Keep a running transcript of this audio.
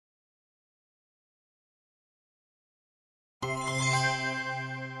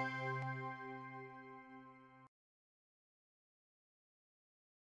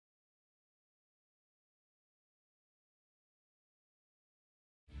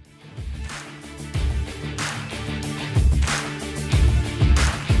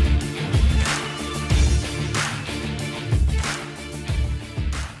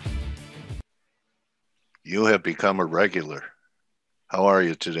You have become a regular. How are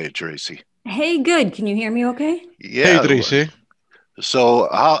you today, Tracy? Hey, good. Can you hear me okay? Hey, Yeah. Tracy. So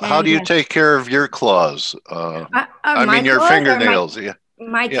how do you take Fantastic. care of your claws? I My mean your claws or fingernails. Yeah.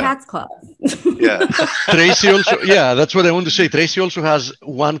 my Yeah. cat's claws? Yeah. Tracy also, yeah, that's what I want to say. Tracy also has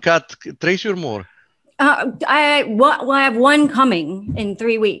one cat. Tracy or more? I have one coming in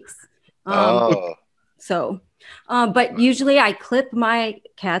 3 weeks. Um, Okay. Oh. so, but usually I clip my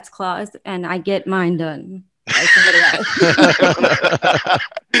cat's claws and I get mine done by somebody else.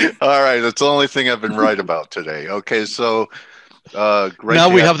 All right. That's the only thing I've been right about today. Okay. So great Now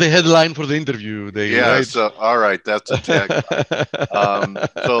to we have. have the headline for the interview, Dale, Yeah. right? So all right. That's a tagline.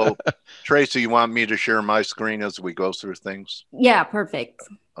 So Tracy, you want me to share my screen as we go through things? Yeah, perfect.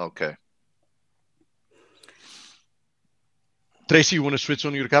 Okay. Tracy, you want to switch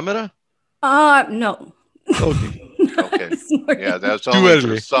on your camera? No. Okay. Not Okay. this Yeah, morning. that's Too only for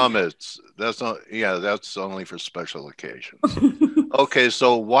early. summits. That's not, yeah, that's only for special occasions. Okay,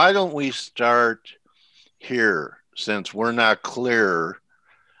 so why don't we start here since we're not clear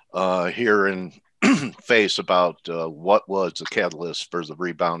here in face about what was the catalyst for the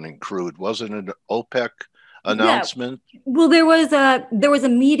rebounding crude? Wasn't it an OPEC Yeah. announcement? Well, there was a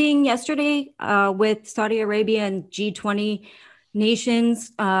meeting yesterday with Saudi Arabia and G20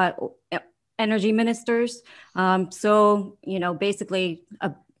 nations energy ministers. So basically,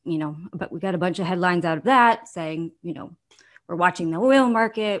 but we got a bunch of headlines out of that saying, we're watching the oil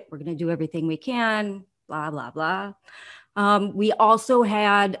market. We're going to do everything we can. Blah blah blah. We also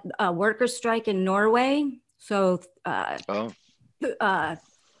had a worker strike in Norway. So Oh, uh,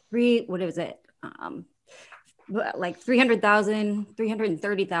 what is it? Like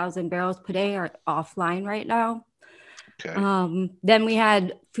 330,000 barrels per day are offline right now. okay. Then we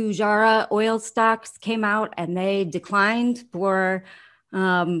had Fujairah oil stocks came out and they declined for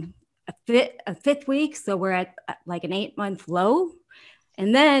a fifth week. So we're at like an 8-month low.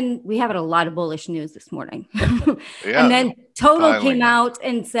 And then we have a lot of bullish news this morning. And Yeah, then Total came piling in. out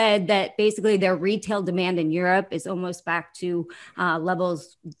and said that basically their retail demand in Europe is almost back to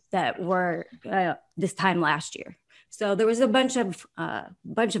levels that were this time last year. So there was a bunch of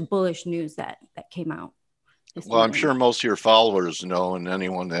bullish news that came out this Well, I'm morning. sure most of your followers know, and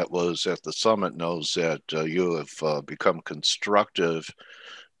anyone that was at the summit knows that you have become constructive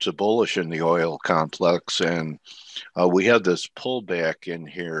to bullish in the oil complex, and we had this pullback in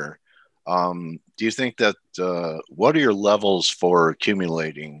here. Do you think that what are your levels for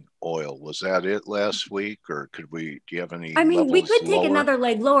accumulating oil? Was that it last week, or could we? Do you have any I mean, we levels could take lower? another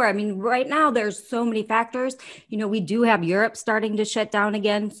leg lower. I mean, right now there's so many factors. We do have Europe starting to shut down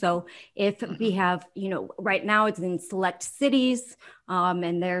again. So if we have, right now it's in select cities,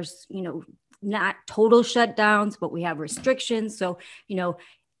 and there's, not total shutdowns, but we have restrictions. So,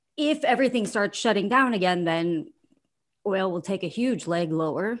 if everything starts shutting down again, then oil will take a huge leg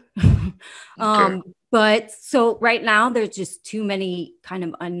lower. Okay. But so right now, there's just too many kind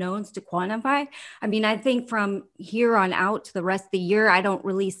of unknowns to quantify. I mean, I think from here on out to the rest of the year, I don't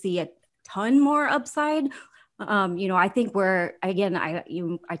really see a ton more upside. I think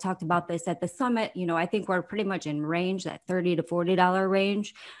I talked about this at the summit. I think we're pretty much in range, that $30 to $40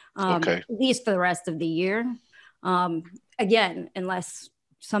 range, Okay. at least for the rest of the year. Again, unless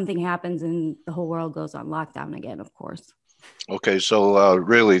something happens and the whole world goes on lockdown again, of course. Okay. So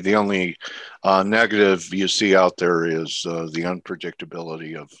really, the only negative you see out there is the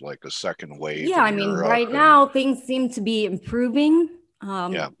unpredictability of like a second wave Yeah, in I mean, Europe, right and now things seem to be improving.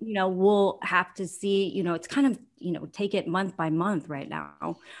 yeah. We'll have to see, it's kind of, take it month by month right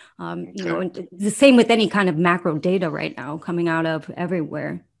now. Okay. And the same with any kind of macro data right now coming out of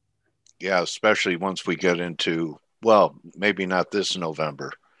everywhere. Yeah, especially once we get into, well, maybe not this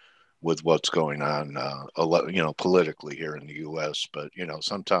November with what's going on, politically here in the U.S. But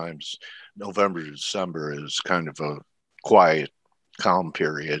sometimes November to December is kind of a quiet, calm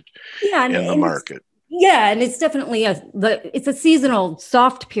period Yeah, in the market. and it's definitely it's a seasonal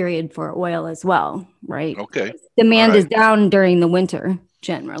soft period for oil as well, right? Okay, all Demand is right, down during the winter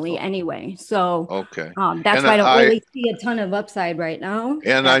generally anyway. So okay, that's and why I don't I really see a ton of upside right now.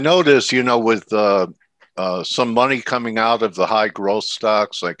 and I notice, with some money coming out of the high growth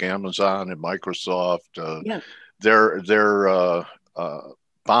stocks like Amazon and Microsoft, Yeah. their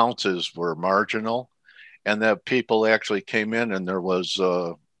bounces were marginal, and that people actually came in and there was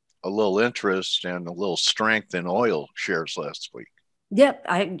a little interest and a little strength in oil shares last week, Yep.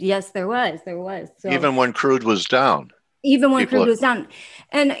 Yes, there was. So even when crude was down. even when crude People, was down,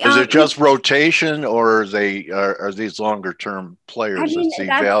 and is it just rotation, or are these longer term I players that mean see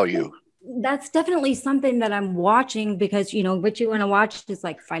that's value? That's definitely something that I'm watching because, what you want to watch is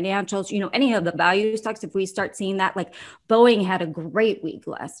like financials, any of the value stocks. If we start seeing that, like Boeing had a great week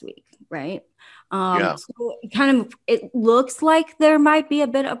last week, right? Yeah. So it looks like there might be a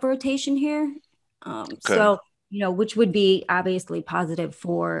bit of rotation here. Okay. Which would be obviously positive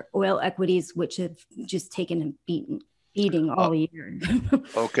for oil equities, which have just taken a beating Uh, all year.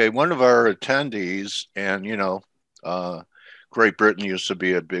 okay. One of our attendees, and Great Britain used to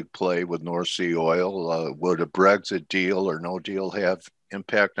be a big play with North Sea oil. Would a Brexit deal or no deal have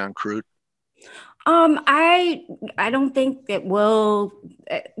impact on crude? I don't think it will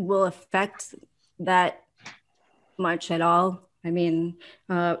affect that much at all. I mean,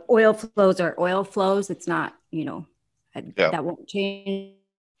 oil flows are oil flows. It's not, Yeah. that won't change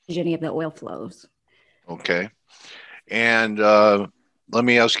any of the oil flows. Okay. And let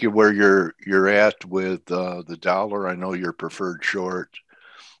me ask you where you're at with the dollar. I know your preferred short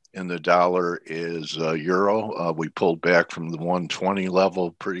in the dollar is euro. We pulled back from the 120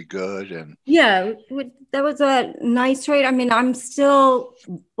 level pretty good, and Yeah, that was a nice trade. I mean, I'm still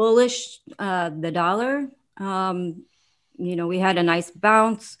bullish the dollar. We had a nice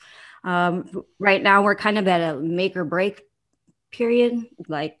bounce. Right now, we're kind of at a make or break period.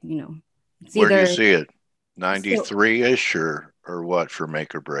 Like, it's where do you either see it? so 93-ish or what for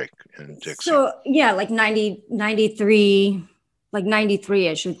make or break in Dixie? so yeah, like 90, 93, like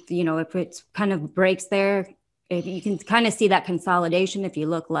 93-ish. If it's kind of breaks there, if you can kind of see that consolidation if you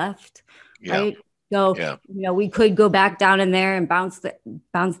look left, Yeah. right? So, Yeah. we could go back down in there and bounce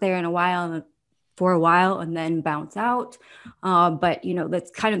there in a while for a while and then bounce out. But that's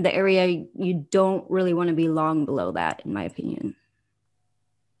kind of the area you don't really want to be long below that, in my opinion.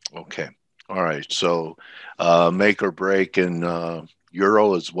 Okay. All right. So make or break in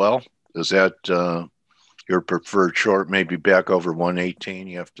euro as well. Is that your preferred short? Maybe back over 118.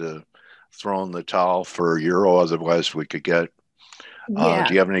 You have to throw in the towel for euro. Otherwise, we could get. Yeah.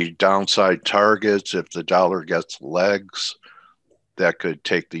 Do you have any downside targets if the dollar gets legs? That could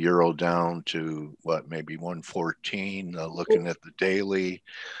take the euro down to what, maybe 114. Looking at the daily,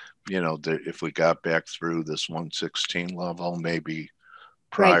 if we got back through this 116 level, maybe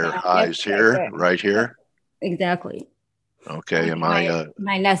Right prior down. Yep. highs Right here, there. right Yep. here. Exactly. Okay, am My I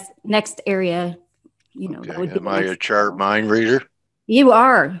my next area, that okay? would be Am the I a next chart level. mind reader? You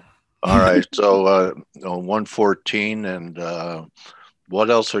are. All right, so 114, and what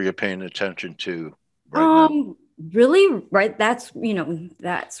else are you paying attention to right now? Really, right? That's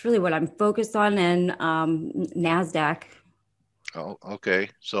really what I'm focused on, and Nasdaq. Oh, okay.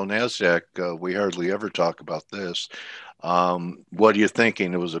 So Nasdaq, we hardly ever talk about this. What are you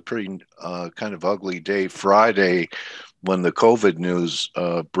thinking? It was a pretty kind of ugly day Friday when the COVID news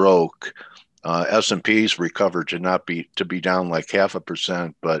broke. S&P's recovered to be down like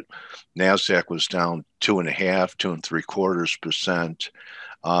 0.5%, but Nasdaq was down 2.5,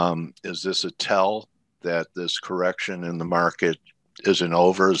 2.75%. Is this a tell that this correction in the market isn't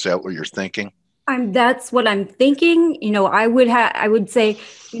over? Is that what you're thinking? That's what I'm thinking. I would say,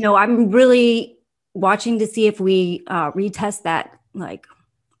 I'm really watching to see if we retest that like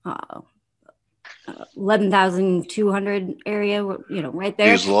uh, 11,200 area, right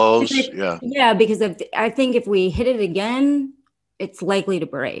there. These lows, yeah. Yeah, because I think if we hit it again, it's likely to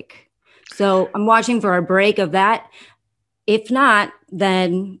break. So I'm watching for a break of that. If not,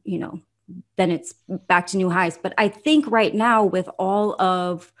 then it's back to new highs. But I think right now, with all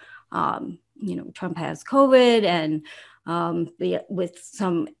of, Trump has COVID and with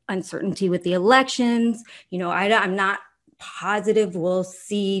some uncertainty with the elections, I'm not positive we'll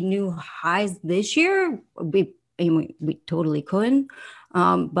see new highs this year. We totally could,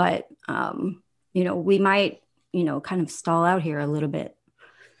 but we might, kind of stall out here a little bit.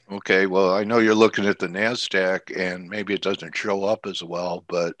 Okay, well, I know you're looking at the NASDAQ and maybe it doesn't show up as well,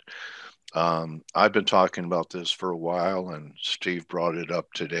 but I've been talking about this for a while and Steve brought it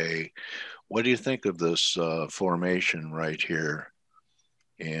up today. What do you think of this formation right here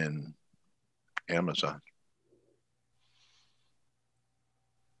in Amazon?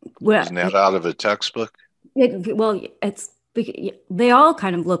 Well, Isn't that out of a textbook? they all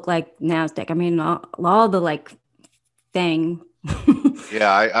kind of look like Nasdaq. I mean, all the like thing.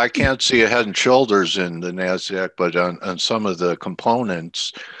 Yeah, I can't see a head and shoulders in the NASDAQ, but on some of the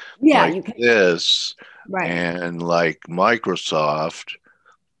components Yeah, like you can. this Right. and like Microsoft,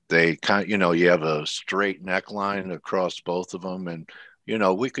 they you have a straight neckline across both of them. And,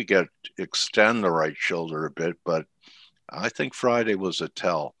 we could extend the right shoulder a bit, but I think Friday was a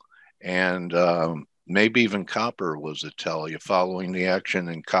tell. And maybe even copper was a tell. You following the action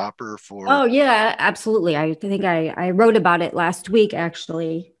in copper for? Oh yeah, absolutely. I think I wrote about it last week,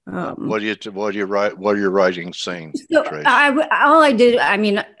 actually. What are your writings saying, So Trace? all I did, I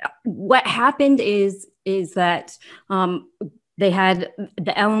mean, what happened is that they had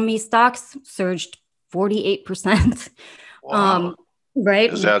the LME stocks surged 48%. Wow.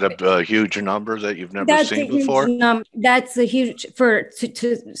 Right. Is that a huge number that you've never That's seen a huge before? that's a huge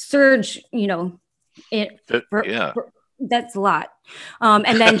to surge, Yeah. That's a lot.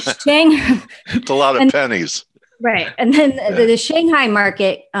 And then Shanghai, It's a lot of pennies. right. And then the Shanghai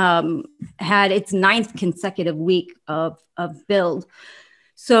market had its 9th consecutive week of build.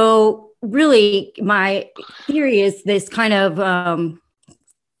 So really, my theory is this kind of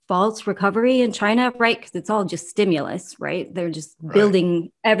false recovery in China, right? Because it's all just stimulus, right? They're just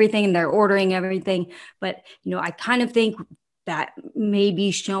building everything and they're ordering everything. But, I kind of think that may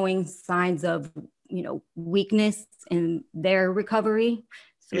be showing signs of, weakness in their recovery.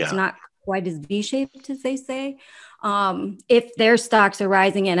 So it's not quite as V-shaped as they say. If their stocks are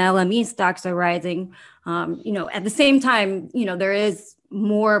rising and LME stocks are rising, at the same time, there is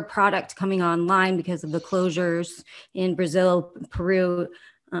more product coming online because of the closures in Brazil, Peru,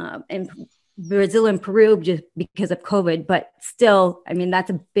 and Peru just because of COVID, but still, I mean, that's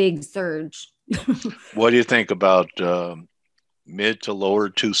a big surge. What do you think about mid to lower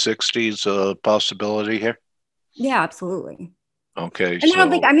 260s possibility here? Yeah, absolutely. Okay.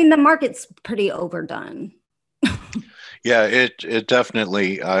 And I mean, the market's pretty overdone. Yeah, it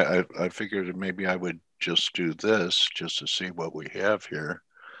definitely, I figured maybe I would just do this just to see what we have here.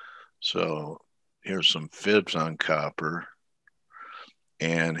 So here's some fibs on copper.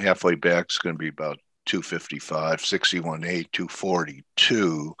 And halfway back is going to be about 255, 61.8,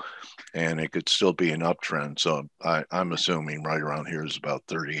 242, and it could still be an uptrend. So I'm assuming right around here is about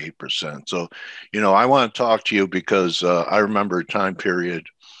 38%. So, I want to talk to you because I remember a time period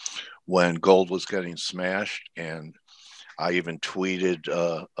when gold was getting smashed, and I even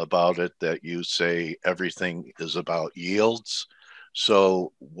tweeted about it that you say everything is about yields.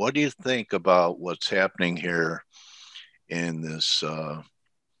 So what do you think about what's happening here in this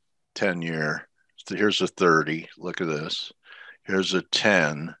 10-year? Here's a 30. Look at this. Here's a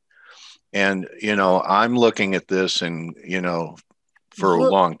 10. And, I'm looking at this and, for a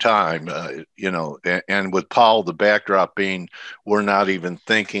long time, and with Powell, the backdrop being we're not even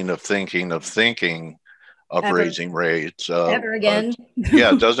thinking of raising rates. Ever again.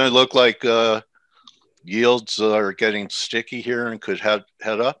 Yeah, doesn't it look like yields are getting sticky here and could head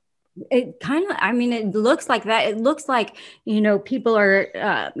up? It kind of, I mean, it looks like that. It looks like, people are,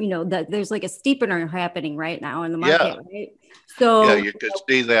 that there's like a steepener happening right now in the market, right? So yeah, you could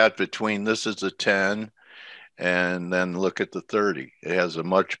see that between this is a 10 and then look at the 30. It has a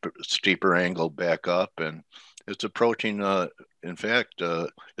much steeper angle back up, and it's approaching, in fact,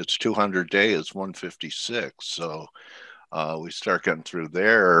 its 200-day is 156. So we start getting through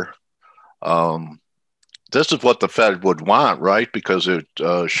there. This is what the Fed would want, right? Because it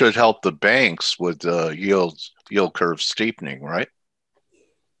should help the banks with yield curve steepening, right?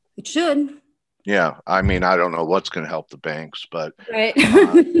 It should. Yeah, I mean, I don't know what's going to help the banks, but right.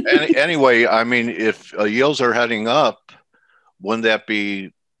 Anyway, I mean, if yields are heading up, wouldn't that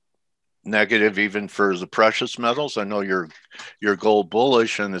be negative even for the precious metals? I know you're gold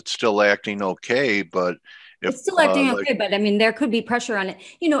bullish and it's still acting okay, but it's still acting okay, but I mean, there could be pressure on it,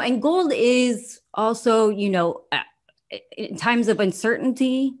 and gold is also, in times of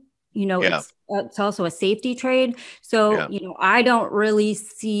uncertainty, it's also a safety trade. So, I don't really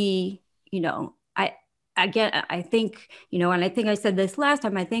see, I think, and I think I said this last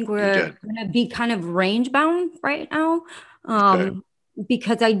time, I think we're going to be kind of range bound right now.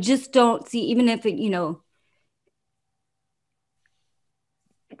 Because I just don't see, even if it,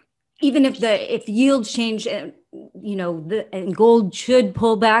 even if yields change, and gold should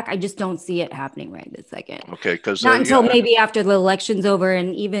pull back, I just don't see it happening right this second. Okay, because not until maybe after the election's over,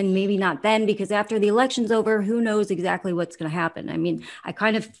 and even maybe not then, because after the election's over, who knows exactly what's going to happen. I mean, I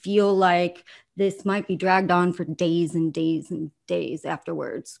kind of feel like this might be dragged on for days and days and days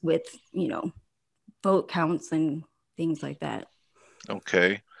afterwards with, vote counts and things like that.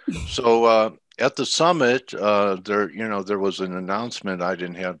 Okay. So at the summit, there was an announcement. I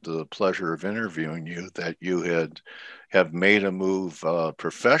didn't have the pleasure of interviewing you, that you have made a move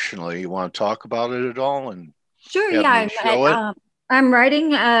professionally. You want to talk about it at all? And sure, yeah. I'm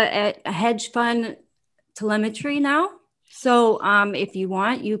writing a hedge fund telemetry now. So if you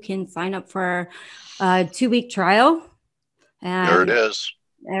want, you can sign up for a 2-week trial. And there it is.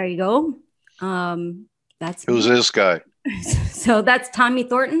 There you go. That's who's this guy? So that's Tommy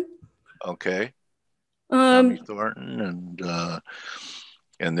Thornton. Okay. Tommy Thornton,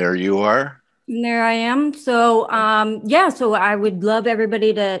 and there you are. And there I am. So yeah, so I would love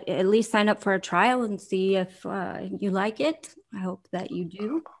everybody to at least sign up for a trial and see if you like it. I hope that you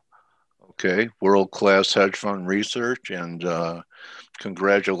do. Okay, world-class hedge fund research, and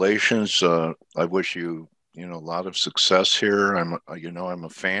congratulations. I wish you, a lot of success here. I'm a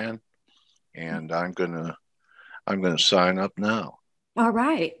fan, and I'm gonna sign up now. All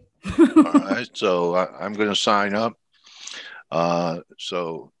right. All right, so I'm gonna sign up.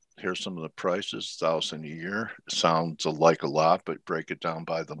 So here's some of the prices. 1,000 a year sounds like a lot, but break it down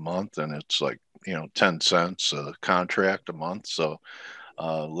by the month, and it's like 10 cents a contract a month. So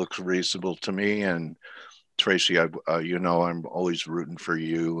looks reasonable to me. And Tracy, I'm always rooting for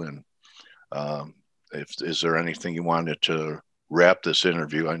you. And is there anything you wanted to wrap this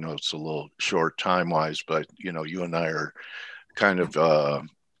interview? I know it's a little short time wise, but you and I are kind of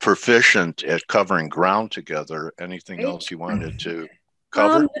proficient at covering ground together. Anything Great. else you wanted to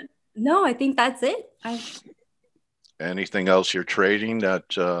cover? No, I think that's it. Anything else you're trading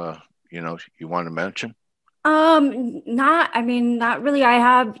that you want to mention? Not really. I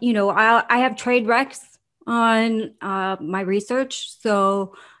have, I have trade recs on my research.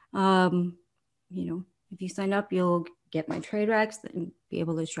 So, if you sign up, you'll get my trade recs and be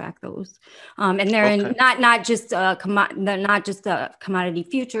able to track those. And they're in not just they're not just commodity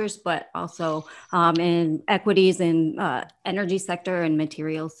futures, but also in equities and energy sector and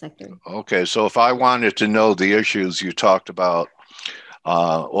materials sector. Okay, so if I wanted to know the issues you talked about,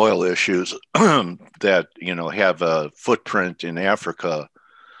 oil issues that have a footprint in Africa,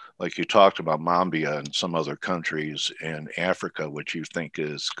 like you talked about Mambia and some other countries in Africa, which you think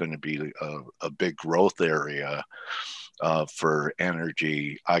is going to be a big growth area for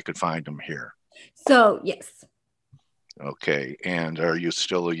energy, I could find them here. So yes. Okay, and are you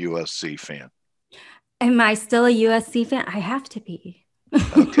still a USC fan? Am I still a USC fan? I have to be.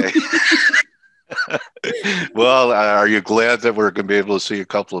 Okay. Well, are you glad that we're going to be able to see a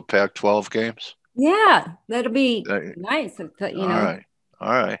couple of Pac-12 games? Yeah, that'll be nice. All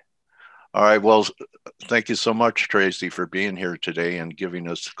right. Well, thank you so much, Tracy, for being here today and giving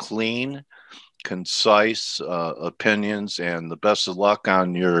us clean, concise opinions, and the best of luck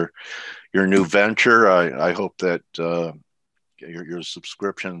on your new venture. I hope that your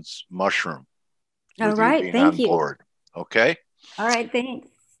subscriptions mushroom. All right. Thank you. Board. Okay. All right. Thanks.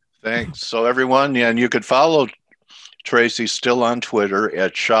 Thanks. So everyone, and you could follow Tracy still on Twitter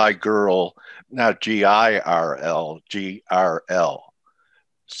at Shy Girl, not GIRL, GRL,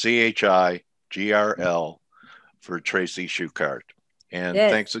 CHIGRL for Tracy Shuchart. And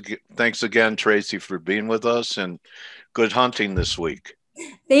yes. Thanks again, Tracy, for being with us, and good hunting this week.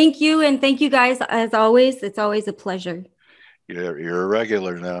 Thank you. And thank you guys. As always, it's always a pleasure. You're a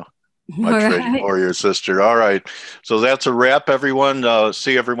regular now. My trading warrior sister. All right. So that's a wrap, everyone.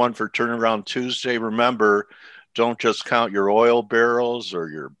 See everyone for Turnaround Tuesday. Remember, don't just count your oil barrels or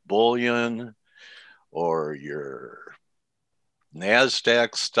your bullion or your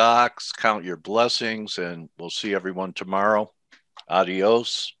Nasdaq stocks. Count your blessings, and we'll see everyone tomorrow.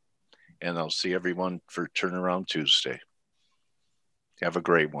 Adios. And I'll see everyone for Turnaround Tuesday. Have a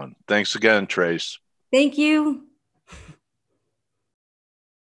great one. Thanks again, Trace. Thank you.